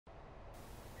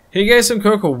Hey guys, I'm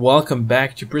Coco. Welcome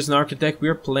back to Prison Architect. We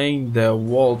are playing the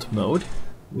Vault mode.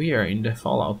 We are in the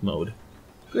Fallout mode.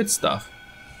 Good stuff.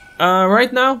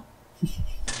 Right now,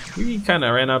 we kind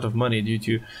of ran out of money due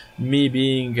to me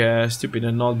being stupid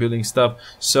and not building stuff.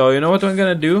 So you know what I'm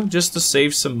gonna do? Just to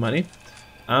save some money,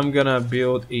 I'm gonna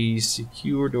build a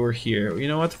secure door here. You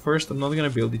know what? First, I'm not gonna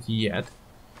build it yet.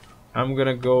 I'm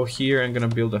gonna go here and gonna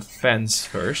build a fence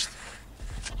first.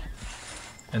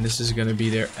 And this is gonna be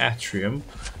their atrium.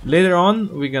 Later on,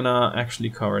 we're gonna actually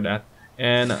cover that.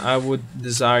 And I would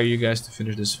desire you guys to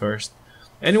finish this first.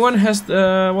 Anyone has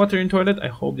the water in toilet? I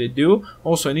hope they do.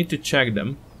 Also, I need to check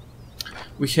them.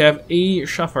 We have A.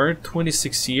 Schaffer,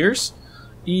 26 years.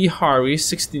 E. Harvey,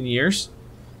 16 years.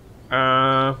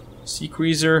 C.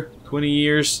 Creaser, 20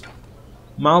 years.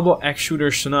 Malbo Egg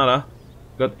Shooter Sonata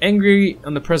got angry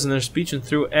on the president's speech and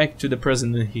threw egg to the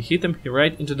president. He hit him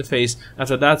right into the face.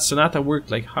 After that, Sonata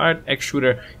worked like hard egg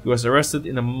shooter. He was arrested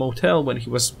in a motel when he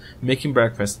was making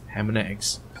breakfast, ham and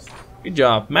eggs. Good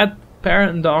job. Matt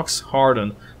Paradox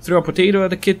Harden threw a potato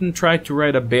at a kitten, tried to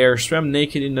ride a bear, swam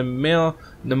naked in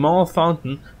the mall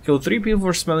fountain, killed 3 people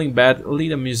for smelling bad,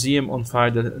 lit a museum on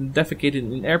fire,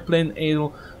 defecated in airplane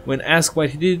ale. When asked why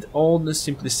he did it, all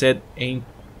simply said, "Ain't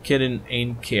kidding,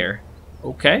 ain't care."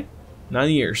 Okay. 9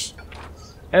 years.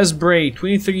 S. Bray,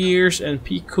 23 years, and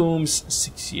P. Coombs,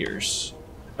 6 years.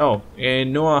 Oh,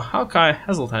 and Noah Hawkeye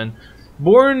Hazelton,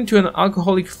 born to an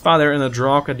alcoholic father and a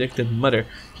drug-addicted mother.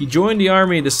 He joined the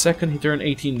army the second he turned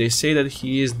 18. They say that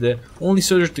he is the only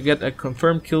soldier to get a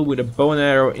confirmed kill with a bow and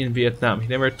arrow in Vietnam. He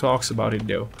never talks about it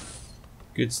though.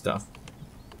 Good stuff.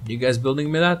 You guys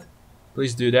building me that?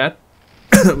 Please do that.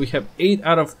 We have 8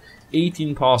 out of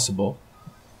 18 possible.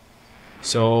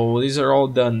 So these are all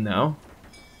done now.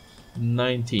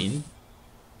 19.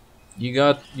 You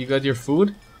got your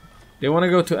food? They want to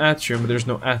go to atrium, but there's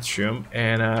no atrium,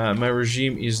 and my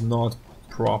regime is not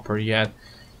proper yet.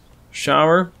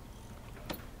 Shower,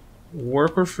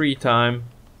 work or free time,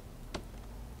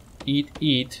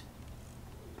 eat,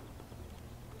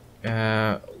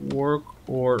 work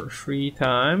or free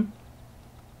time,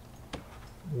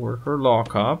 work or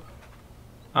lock up,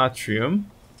 atrium.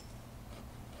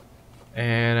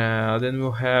 And then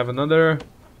we'll have another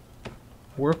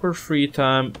work or free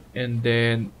time, and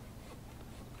then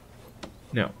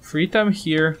no free time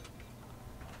here.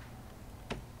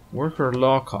 Work or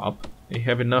lock up. They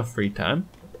have enough free time.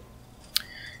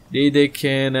 They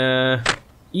can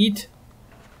eat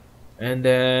and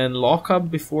then lock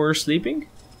up before sleeping.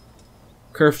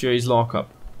 Curfew is lock up.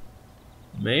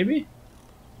 Maybe.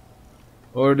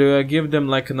 Or do I give them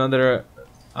like another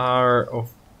hour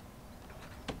of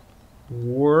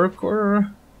work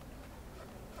or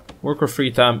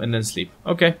free time and then sleep?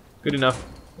 Okay, good enough.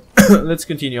 Let's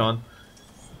continue on.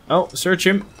 Oh, search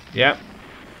him. Yeah,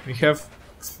 we have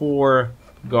 4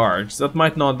 guards. That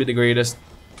might not be the greatest.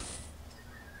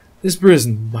 This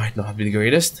prison might not be the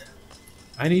greatest.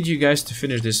 I need you guys to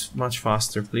finish this much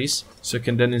faster, please, so I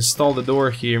can then install the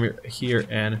door here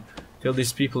and tell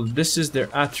these people this is their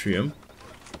atrium.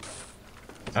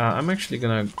 I'm actually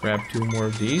gonna grab 2 more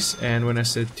of these, and when I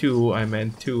said 2, I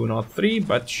meant 2, not 3,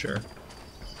 but sure.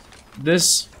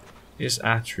 This is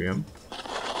atrium.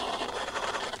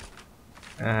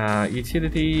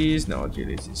 Utilities, no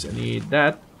utilities, I need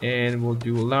that, and we'll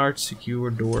do a large secure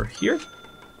door here.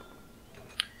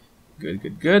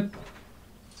 Good.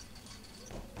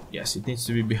 Yes, it needs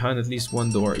to be behind at least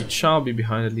 1 door. It shall be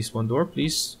behind at least 1 door,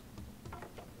 please.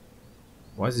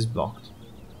 Why is this blocked?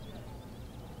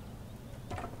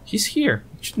 He's here.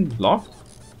 It shouldn't be blocked.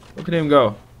 Look at him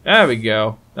go. There we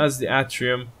go. That's the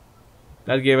atrium.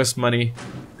 That gave us money.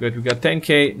 Good. We got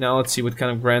 10k. Now let's see what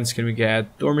kind of grants can we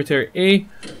get. Dormitory A.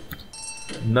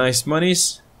 Nice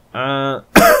monies.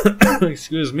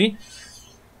 Excuse me.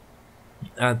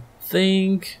 I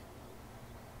think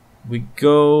we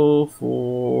go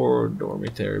for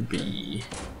dormitory B.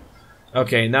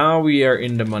 Okay, now we are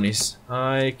in the monies.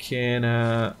 I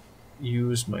can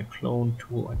use my clone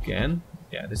tool again.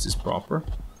 Yeah, this is proper.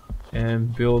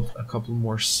 And build a couple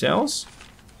more cells.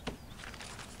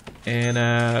 And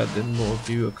then we'll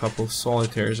do a couple of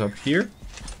solitaires up here.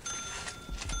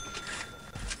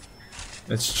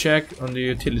 Let's check on the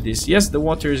utilities. Yes, the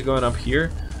water is going up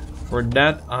here. For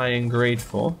that, I am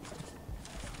grateful.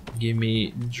 Give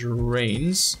me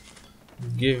drains.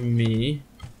 Give me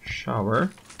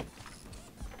shower.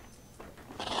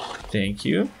 Thank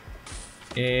you.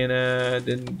 And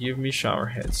then give me shower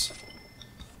heads.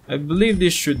 I believe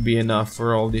this should be enough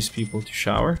for all these people to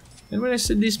shower. And when I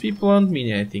said these people, I don't mean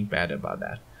anything bad about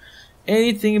that.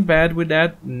 Anything bad with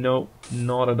that? No,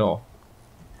 not at all.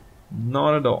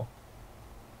 Not at all.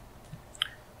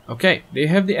 Okay, they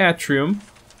have the atrium.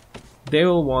 They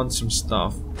will want some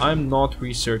stuff. I'm not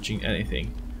researching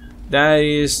anything. That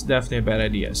is definitely a bad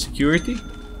idea. Security,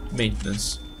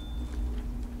 maintenance,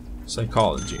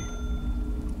 psychology.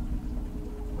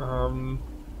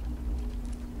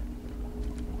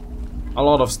 A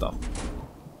lot of stuff.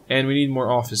 And we need more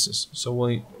offices. So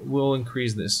we'll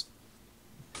increase this.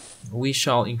 We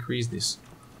shall increase this.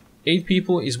 8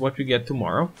 people is what we get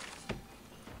tomorrow.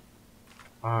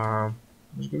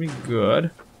 It's gonna be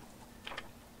good.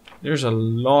 There's a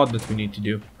lot that we need to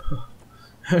do.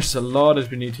 There's a lot that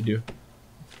we need to do.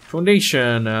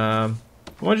 Foundation. How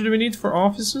much do we need for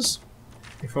offices?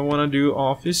 If I want to do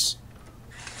office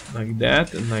like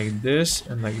that and like this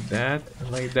and like that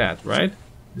and like that, right?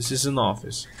 This is an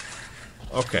office.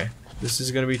 Okay, this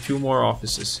is gonna be 2 more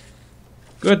offices.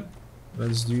 Good.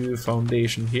 Let's do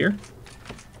foundation here.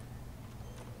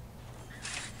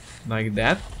 Like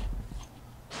that.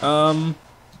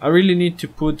 I really need to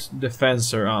put the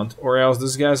fence around, or else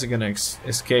these guys are gonna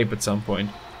escape at some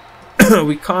point.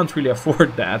 We can't really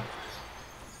afford that.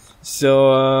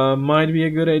 So, might be a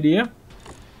good idea.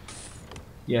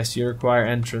 Yes, you require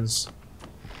entrance.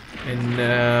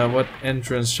 And what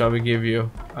entrance shall we give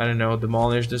you? I don't know,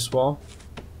 demolish this wall.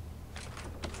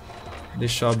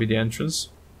 This shall be the entrance.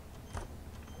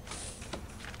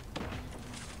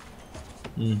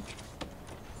 There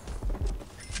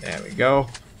we go.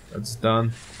 That's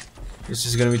done. This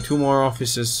is gonna be 2 more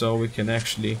offices, so we can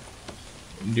actually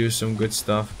do some good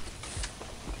stuff.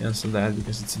 Cancel that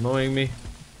because it's annoying me.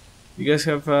 You guys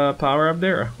have power up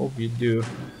there? I hope you do.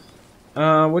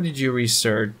 What did you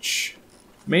research?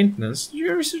 Maintenance? Did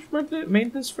you research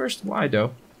maintenance first? Why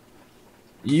though?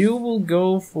 You will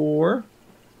go for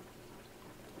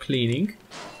cleaning.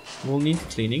 We'll need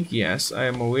cleaning, yes. I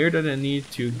am aware that I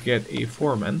need to get a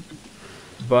foreman.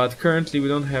 But currently we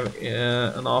don't have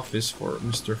an office for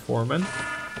Mr. Foreman.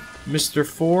 Mr.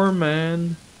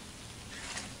 Foreman.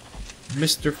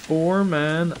 Mr.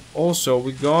 Foreman. Also,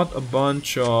 we got a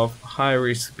bunch of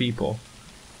high-risk people.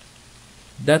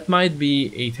 That might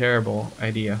be a terrible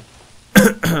idea.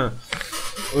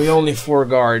 We only 4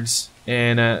 guards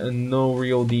and no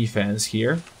real defense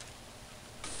here.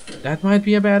 That might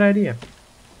be a bad idea.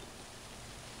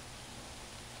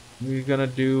 We're gonna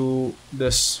do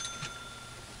this.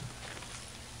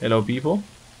 Hello people,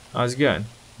 how's it going?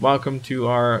 Welcome to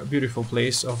our beautiful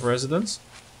place of residence.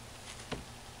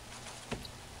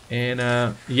 And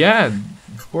yeah,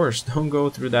 of course, don't go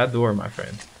through that door, my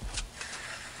friend.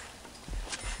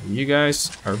 You guys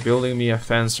are building me a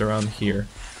fence around here.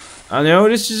 I know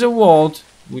this is a vault,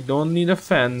 we don't need a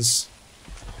fence,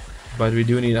 but we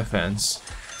do need a fence,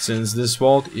 since this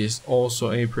vault is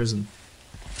also a prison.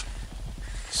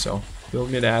 So,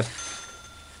 build me that.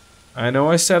 I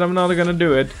know I said I'm not gonna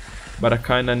do it, but I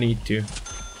kinda need to.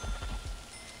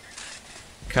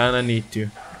 Kinda need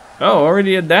to. Oh,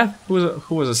 already at that?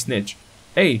 Who was a snitch?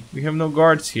 Hey, we have no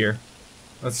guards here.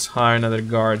 Let's hire another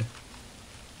guard.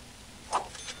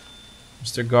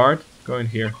 Mr. Guard, go in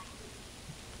here.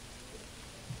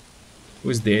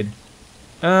 Who's dead?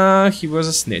 He was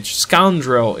a snitch.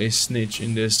 Scoundrel is snitch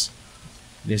in this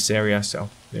area, so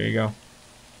there you go.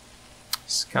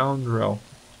 Scoundrel.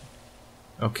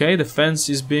 Okay, the fence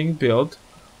is being built.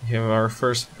 We have our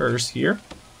first hearse here.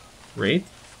 Great.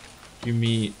 Give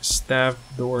me staff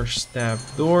door,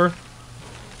 staff door.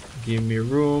 Give me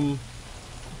room.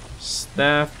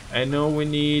 Staff. I know we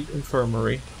need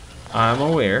infirmary. I'm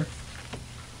aware.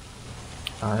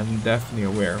 I'm definitely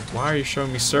aware. Why are you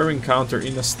showing me serving counter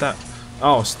in the staff?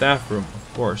 Oh, staff room,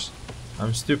 of course.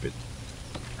 I'm stupid.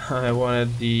 I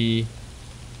wanted the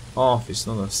office,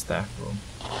 not a staff room.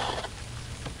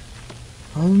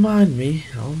 Don't mind me,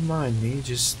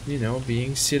 just, you know,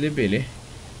 being silly Billy.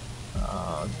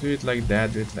 Do it like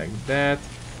that, do it like that.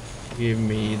 Give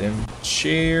me them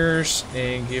chairs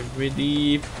and give me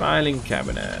the filing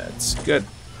cabinets. Good.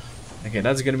 Okay,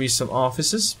 that's gonna be some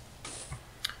offices.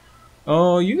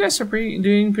 Oh, you guys are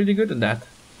doing pretty good at that.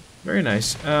 Very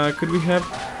nice. Could we have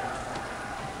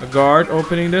a guard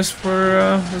opening this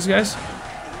for those guys?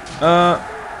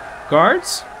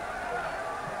 Guards?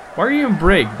 Why are you in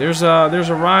break? There's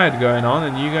a riot going on,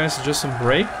 and you guys are just in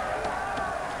break.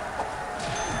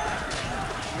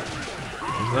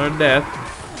 There's another death.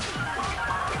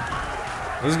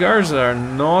 These guards are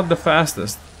not the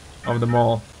fastest of them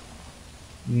all.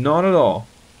 Not at all.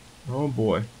 Oh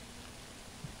boy.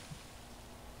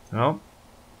 Well,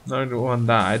 another one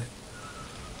died.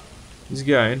 He's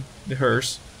going. The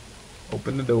hearse.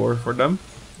 Open the door for them.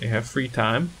 They have free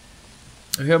time.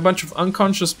 We have a bunch of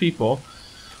unconscious people,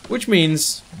 which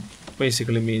means,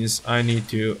 basically means, I need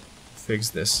to fix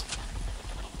this.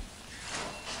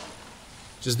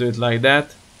 Just do it like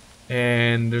that.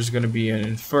 And there's gonna be an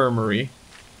infirmary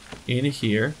in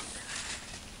here.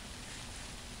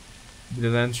 With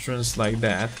an entrance like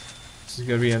that. This is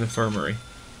gonna be an infirmary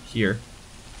here.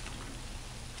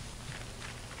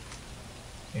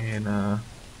 And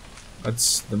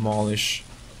let's demolish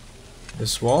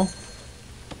this wall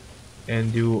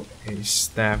and do a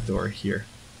staff door here.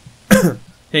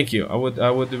 Thank you. I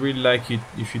would really like you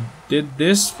if you did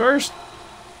this first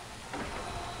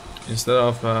instead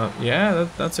of yeah,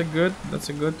 that's a good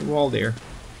wall there.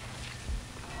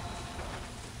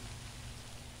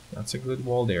 That's a good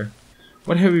wall there.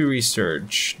 What have we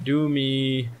researched? Do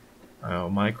me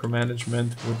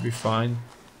micromanagement would be fine.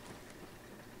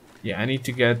 Yeah, I need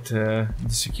to get the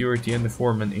security and the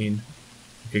foreman in.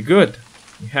 Okay, good.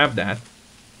 We have that.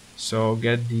 So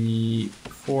get the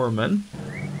foreman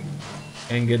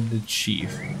and get the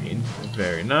chief in.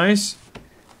 Very nice.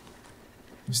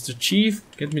 Mr. Chief,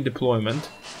 get me deployment.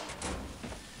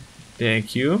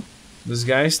 Thank you. This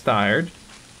guy's tired.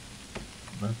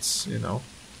 That's, you know,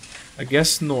 I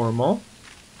guess normal.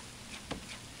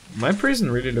 My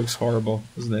prison really looks horrible,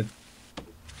 doesn't it?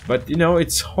 But, you know,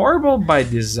 it's horrible by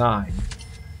design.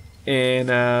 And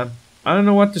I don't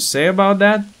know what to say about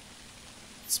that.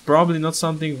 It's probably not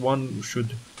something one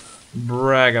should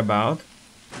brag about.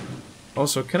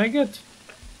 Also, can I get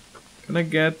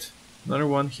another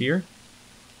one here?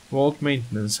 Vault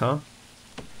maintenance, huh?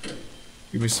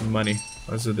 Give me some money.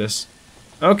 Let's do this.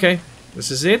 Okay,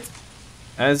 this is it.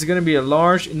 And it's gonna be a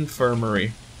large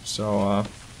infirmary. So,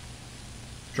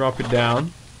 drop it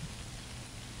down.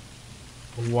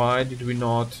 Why did we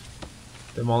not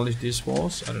demolish these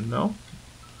walls? I don't know.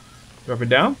 Drop it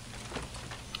down.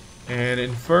 And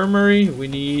infirmary, we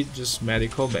need just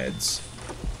medical beds.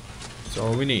 That's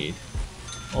all we need.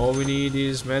 All we need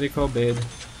is medical bed.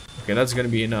 Okay, that's gonna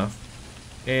be enough.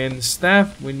 And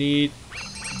staff, we need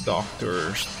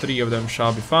doctors. 3 of them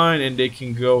shall be fine, and they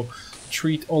can go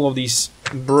treat all of these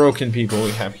broken people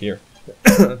we have here.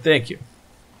 Thank you.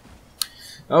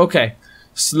 Okay,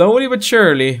 slowly but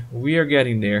surely, we are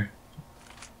getting there.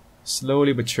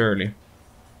 Slowly but surely.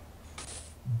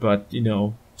 But, you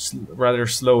know, rather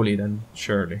slowly than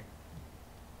surely.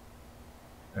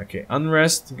 Okay,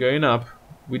 unrest going up.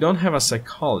 We don't have a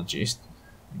psychologist.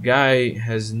 The guy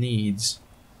has needs.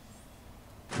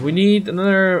 We need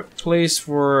another place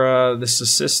for this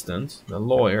assistant, the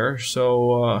lawyer.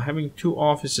 So having 2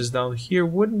 offices down here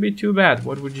wouldn't be too bad.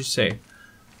 What would you say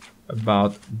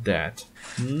about that?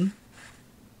 2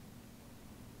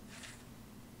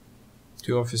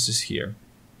 offices here.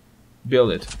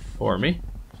 Build it for me.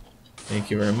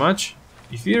 Thank you very much.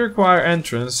 If you require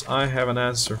entrance, I have an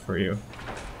answer for you.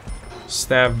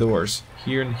 Staff doors,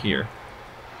 here and here.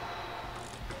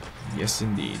 Yes,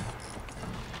 indeed.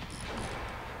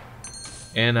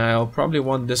 And I'll probably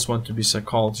want this one to be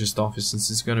psychologist office, since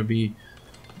it's gonna be,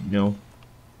 you know,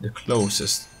 the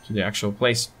closest to the actual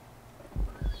place.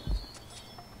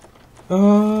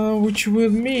 Which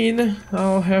would mean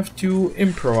I'll have to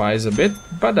improvise a bit,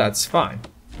 but that's fine.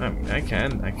 I mean, I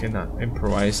cannot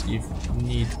improvise if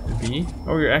need to be.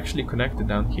 Oh, you're actually connected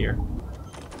down here.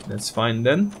 That's fine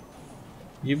then.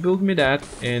 You build me that,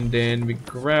 and then we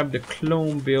grab the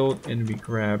clone build, and we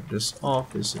grab this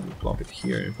office, and we plop it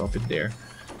here and plop it there.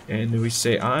 And we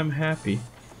say, I'm happy.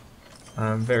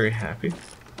 I'm very happy.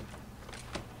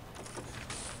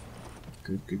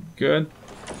 Good, good, good.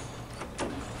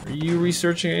 Are you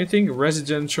researching anything?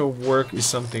 Residential work is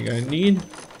something I need.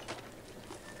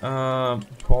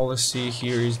 Policy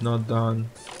here is not done.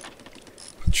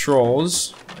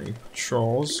 Patrols.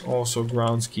 Patrols. Also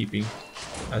groundskeeping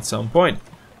at some point.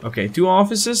 Okay, 2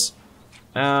 offices.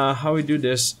 How we do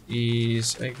this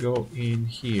is I go in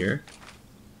here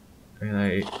and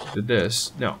I do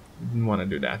this. No, I didn't want to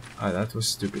do that. That was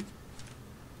stupid.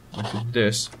 I want to do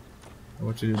this. I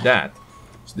want to do that.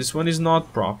 So this one is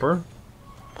not proper.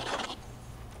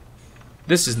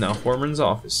 This is now foreman's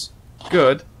office.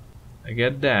 Good. I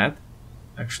get that.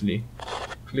 Actually,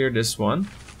 clear this one.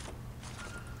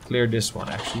 Clear this one,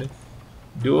 actually.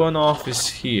 Do an office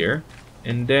here.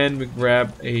 And then we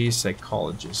grab a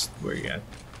psychologist. Where you at?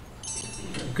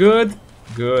 Good,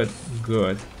 good,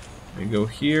 good. We go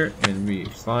here and we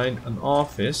find an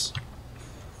office.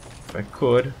 If I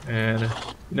could. And,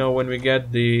 you know, when we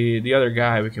get the other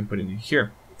guy, we can put it in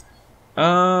here.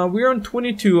 We're on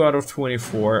 22 out of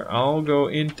 24. I'll go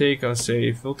intake, I'll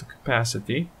say filter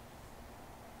capacity.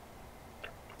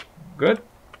 Good.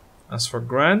 As for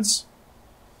grants,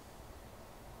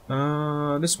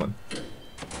 this one.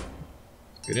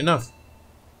 Good enough.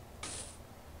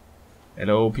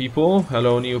 Hello people,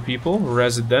 hello new people,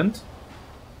 resident.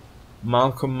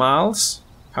 Malcolm Miles,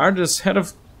 Hired as head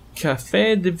of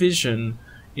cafe division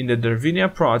in the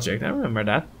Darvinia project. I remember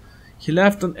that. He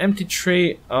left an empty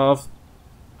tray of...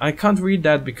 I can't read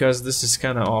that because this is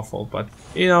kind of awful, but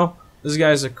you know, these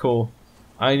guys are cool.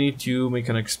 I need to make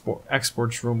an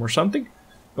exports room or something,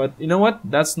 but you know what?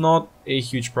 That's not a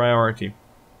huge priority.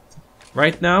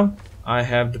 Right now, I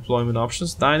have deployment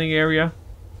options. Dining area,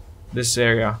 this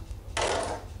area.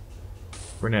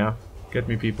 For now, get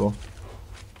me people.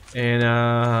 And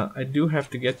I do have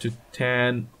to get to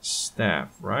 10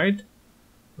 staff, right?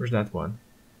 Where's that one?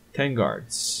 10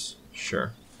 guards.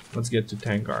 Sure. Let's get to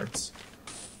 10 guards.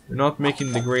 We're not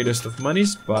making the greatest of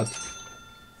monies, but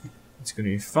it's gonna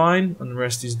be fine.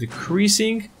 Unrest is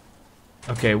decreasing.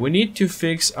 Okay, we need to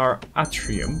fix our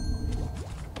atrium.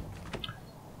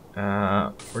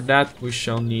 For that, we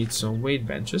shall need some weight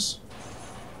benches.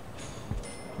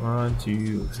 1,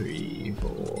 2, 3,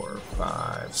 4,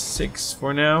 5, 6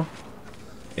 for now.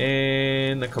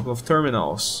 And a couple of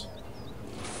terminals.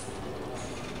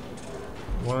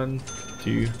 1,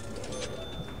 2.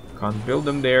 Can't build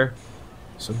them there.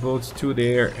 So build 2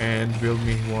 there and build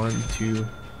me 1, 2,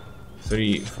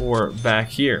 3, 4 back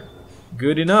here.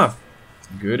 Good enough.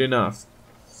 Good enough.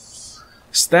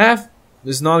 Staff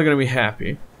is not gonna be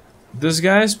happy. These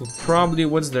guys will probably,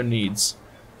 what's their needs?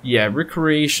 Yeah,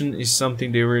 recreation is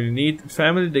something they really need.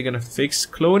 Family, they're gonna fix.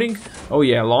 Clothing, oh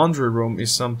yeah, laundry room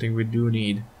is something we do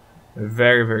need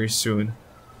very, very soon.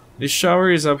 The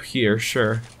shower is up here,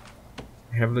 sure.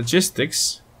 I have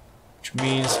logistics, which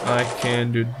means I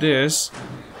can do this.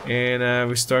 And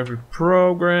we start with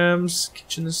programs,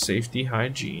 kitchen and safety,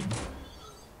 hygiene.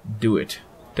 Do it.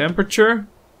 Temperature.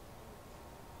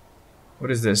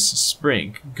 What is this?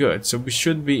 Spring. Good. So we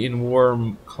should be in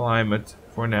warm climate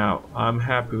for now. I'm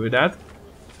happy with that.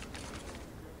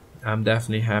 I'm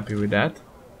definitely happy with that.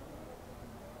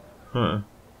 Huh.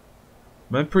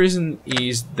 My prison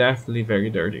is definitely very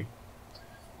dirty.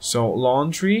 So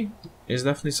laundry is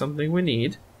definitely something we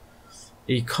need.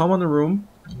 A common room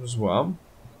as well.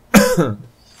 So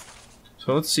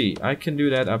let's see. I can do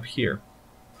that up here.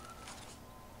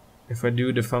 If I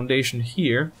do the foundation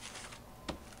here,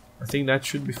 I think that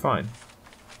should be fine.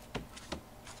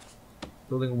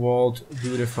 Building wall,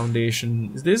 do the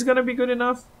foundation. Is this gonna be good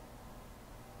enough?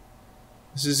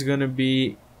 This is gonna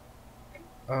be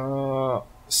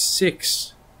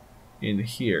 6 in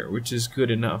here, which is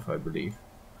good enough, I believe.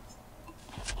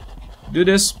 Do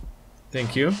this.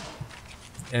 Thank you.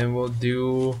 And we'll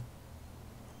do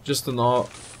just a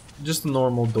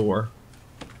normal door.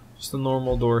 Just a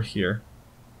normal door here.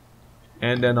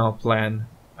 And then I'll plan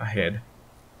ahead.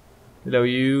 Hello,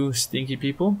 you stinky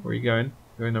people. Where are you going?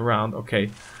 Going around. Okay.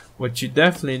 What you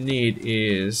definitely need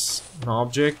is an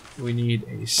object. We need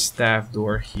a staff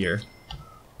door here.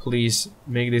 Please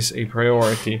make this a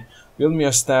priority. Build me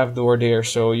a staff door there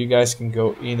so you guys can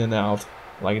go in and out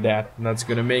like that. And that's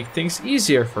gonna make things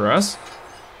easier for us.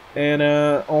 And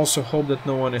also hope that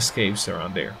no one escapes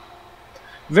around there.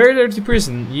 Very dirty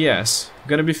prison, yes.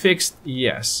 Gonna be fixed,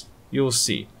 yes. You'll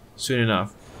see soon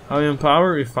enough. How on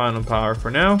power? We're fine on power for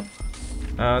now.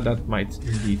 That might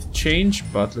indeed change,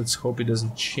 but let's hope it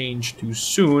doesn't change too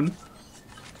soon.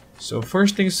 So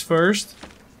first things first.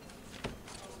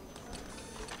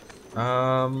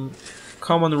 Common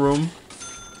room.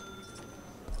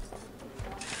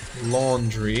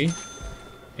 Laundry.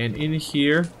 And in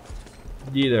here,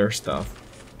 the other stuff.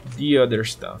 The other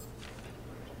stuff.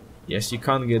 Yes, you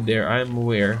can't get there, I'm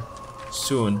aware.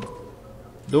 Soon.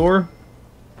 Door.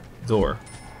 Door.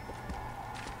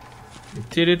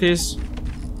 Utilities.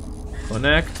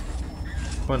 Connect.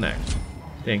 Connect.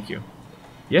 Thank you.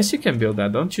 Yes, you can build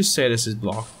that. Don't you say this is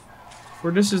blocked.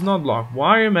 For this is not blocked.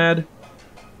 Why are you mad?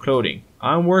 Clothing.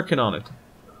 I'm working on it.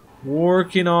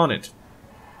 Working on it.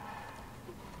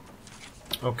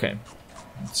 Okay.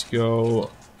 Let's go.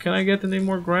 Can I get any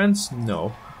more grants?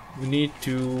 No. We need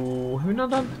to... Have we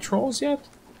not done patrols yet?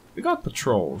 We got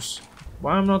patrols.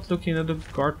 Why am I not looking at the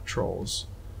guard patrols?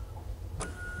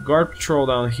 Guard patrol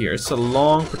down here. It's a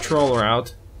long patrol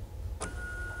route.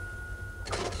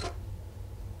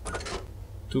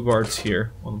 2 guards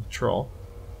here on patrol.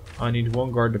 I need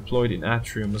 1 guard deployed in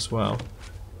atrium as well.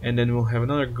 And then we'll have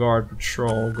another guard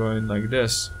patrol going like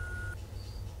this.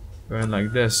 Going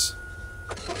like this.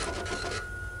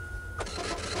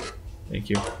 Thank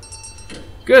you.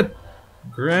 Good.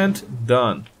 Grant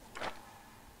done.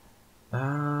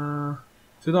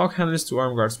 2 dog handlers, 2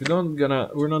 armed guards.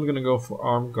 We're not gonna go for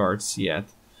armed guards yet.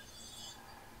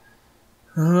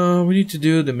 We need to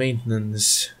do the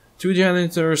maintenance. 2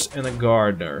 janitors and a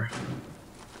gardener.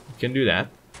 We can do that.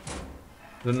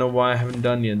 Don't know why I haven't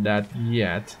done that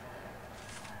yet.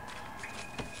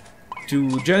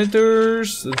 2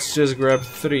 janitors. Let's just grab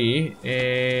 3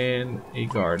 and a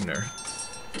gardener.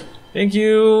 Thank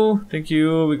you. Thank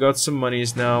you. We got some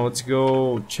monies now. Let's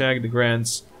go check the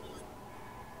grants.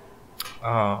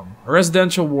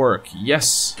 Residential work.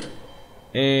 Yes.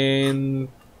 And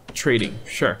trading.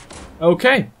 Sure.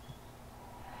 Okay.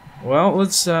 Well,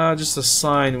 let's just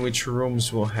assign which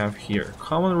rooms we'll have here.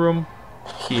 Common room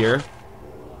here.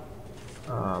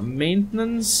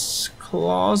 Maintenance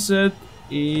closet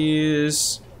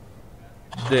is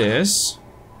this.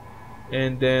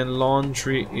 And then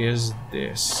laundry is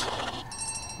this.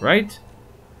 Right?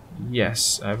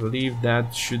 Yes, I believe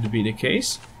that should be the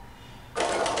case.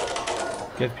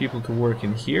 Get people to work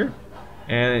in here.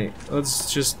 And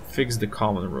let's just fix the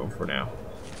common room for now.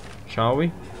 Shall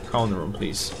we? Common room,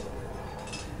 please.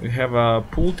 We have a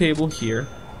pool table here.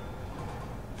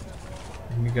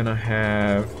 And we're gonna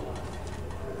have...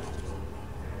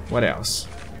 what else?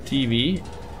 TV.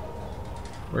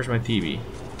 Where's my TV?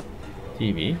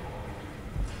 TV.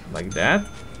 Like that.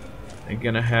 I'm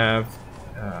gonna have...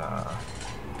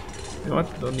 you know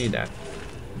what? Don't need that.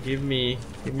 Give me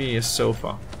a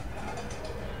sofa.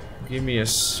 Give me a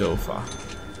sofa.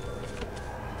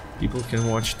 People can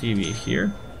watch TV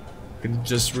here. Can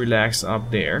just relax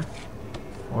up there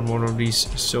on one of these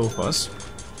sofas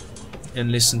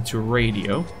and listen to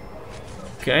radio.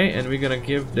 Okay, and we're gonna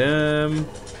give them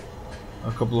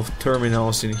a couple of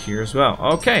terminals in here as well.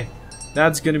 Okay,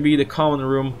 that's gonna be the common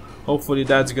room. Hopefully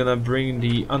that's gonna bring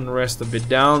the unrest a bit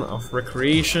down of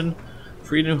recreation.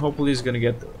 Freedom hopefully is gonna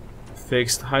get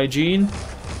fixed. Hygiene,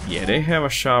 yeah, they have a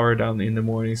shower down in the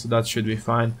morning, so that should be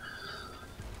fine.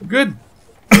 Good.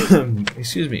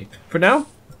 Excuse me. For now,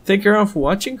 thank you all for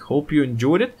watching. Hope you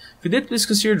enjoyed it. If you did, please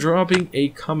consider dropping a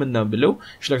comment down below.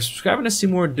 If you'd like to subscribe and see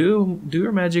more, do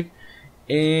your magic.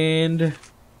 And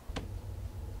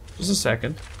just a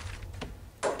second.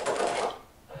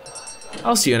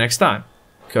 I'll see you next time.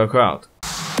 Koko out.